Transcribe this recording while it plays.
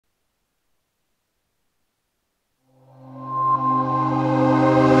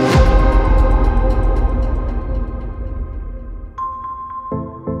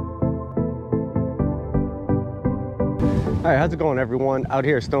how's it going, everyone? Out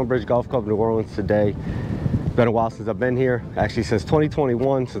here at Stonebridge Golf Club, New Orleans today. It's been a while since I've been here, actually since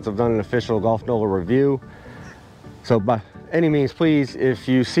 2021, since I've done an official Golf NOLA review. So by any means, please, if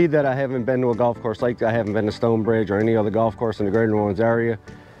you see that I haven't been to a golf course like that, I haven't been to Stonebridge or any other golf course in the greater New Orleans area,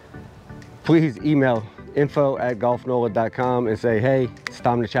 please email info@golfnola.com and say, hey, it's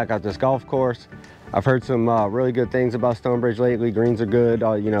time to check out this golf course. I've heard some really good things about Stonebridge lately. Greens are good,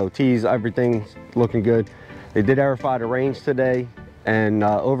 you know, tees, everything's looking good. They did aerify the range today and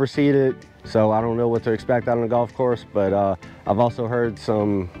overseed it, so I don't know what to expect out on the golf course, but I've also heard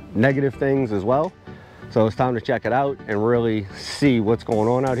some negative things as well. So it's time to check it out and really see what's going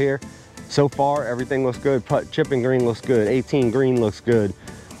on out here. So far, everything looks good. Putt, chipping green looks good. 18 green looks good.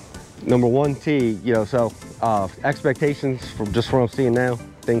 Number 1 tee, you know, so expectations from just what I'm seeing now,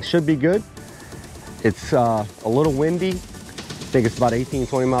 things should be good. It's a little windy. I think it's about 18,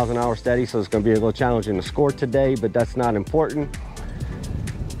 20 miles an hour steady, so it's going to be a little challenging to score today, but that's not important.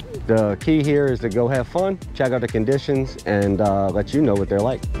 The key here is to go have fun, check out the conditions, and let you know what they're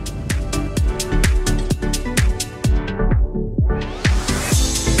like.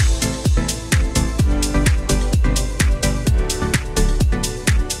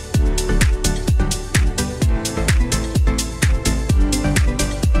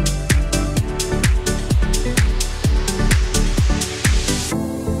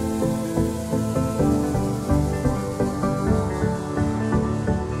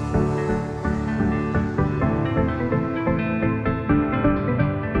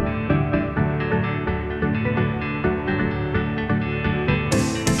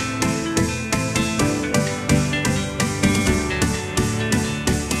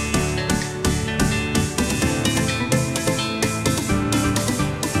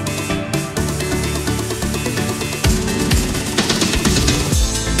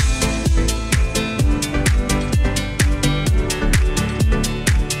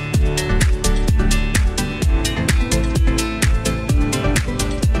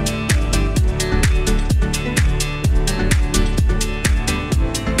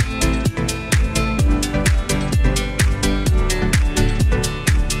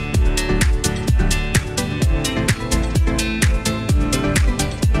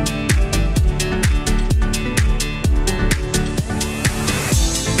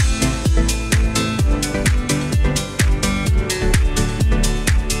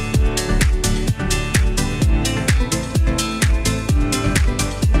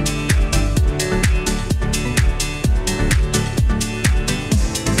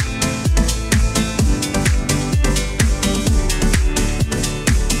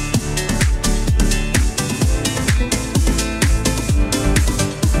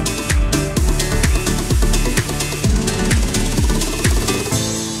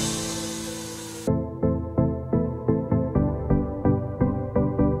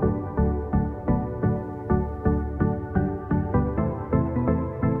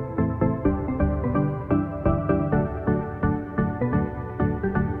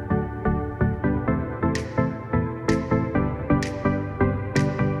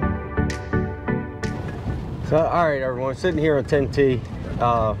 So, all right, everyone, sitting here on 10T,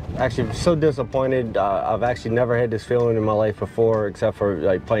 actually so disappointed. I've actually never had this feeling in my life before, except for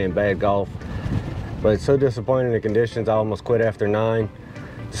like playing bad golf. But it's so disappointing in the conditions, I almost quit after 9.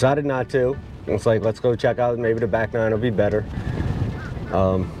 Decided not to. It's like, let's go check out, maybe the back 9 will be better.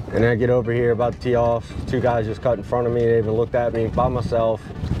 And then I get over here about to tee off. 2 guys just cut in front of me. They even looked at me by myself,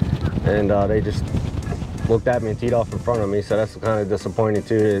 and they just looked at me and teed off in front of me, so that's kind of disappointing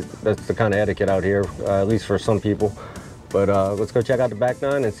too. That's the kind of etiquette out here, at least for some people. But let's go check out the back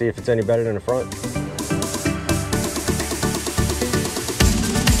 9 and see if it's any better than the front.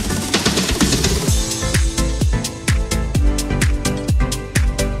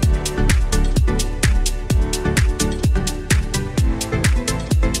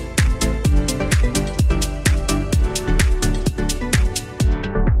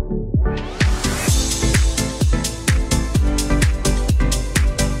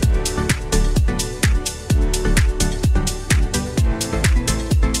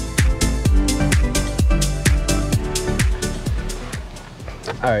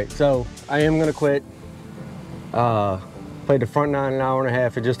 All right, so I am gonna quit. Played the front 9 an hour and a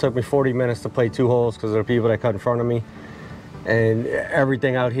half. It just took me 40 minutes to play 2 holes because of the people that cut in front of me. And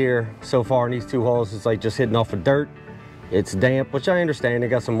everything out here so far in these 2 holes is like just hitting off of dirt. It's damp, which I understand. They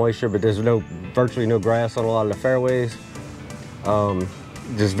got some moisture, but there's virtually no grass on a lot of the fairways.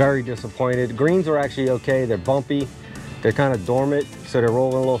 Just very disappointed. Greens are actually okay. They're bumpy. They're kind of dormant, so they're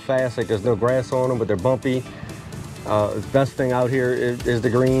rolling a little fast. Like there's no grass on them, but they're bumpy. The best thing out here is the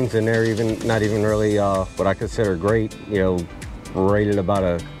greens, and they're not even really what I consider great. You know, rated about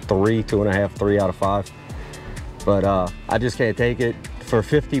a 3, 2.5, 3 out of 5. But I just can't take it. For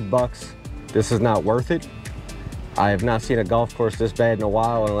 50 bucks, this is not worth it. I have not seen a golf course this bad in a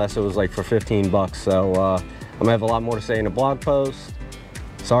while, unless it was like for 15 bucks. So I'm gonna have a lot more to say in the blog post.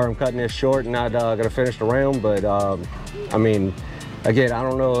 Sorry I'm cutting this short and not gonna finish the round, but I mean, again, I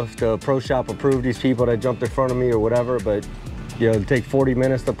don't know if the pro shop approved these people that jumped in front of me or whatever, but you know, to take 40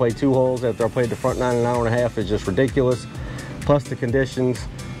 minutes to play 2 holes after I played the front 9 an hour and a half is just ridiculous. Plus the conditions,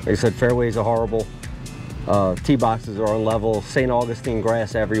 like I said, fairways are horrible. Tee boxes are unlevel, St. Augustine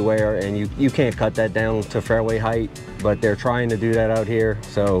grass everywhere, and you can't cut that down to fairway height, but they're trying to do that out here.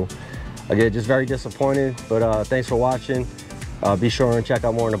 So again, just very disappointed, but thanks for watching. Be sure and check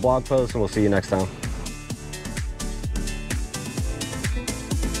out more in the blog post, and we'll see you next time.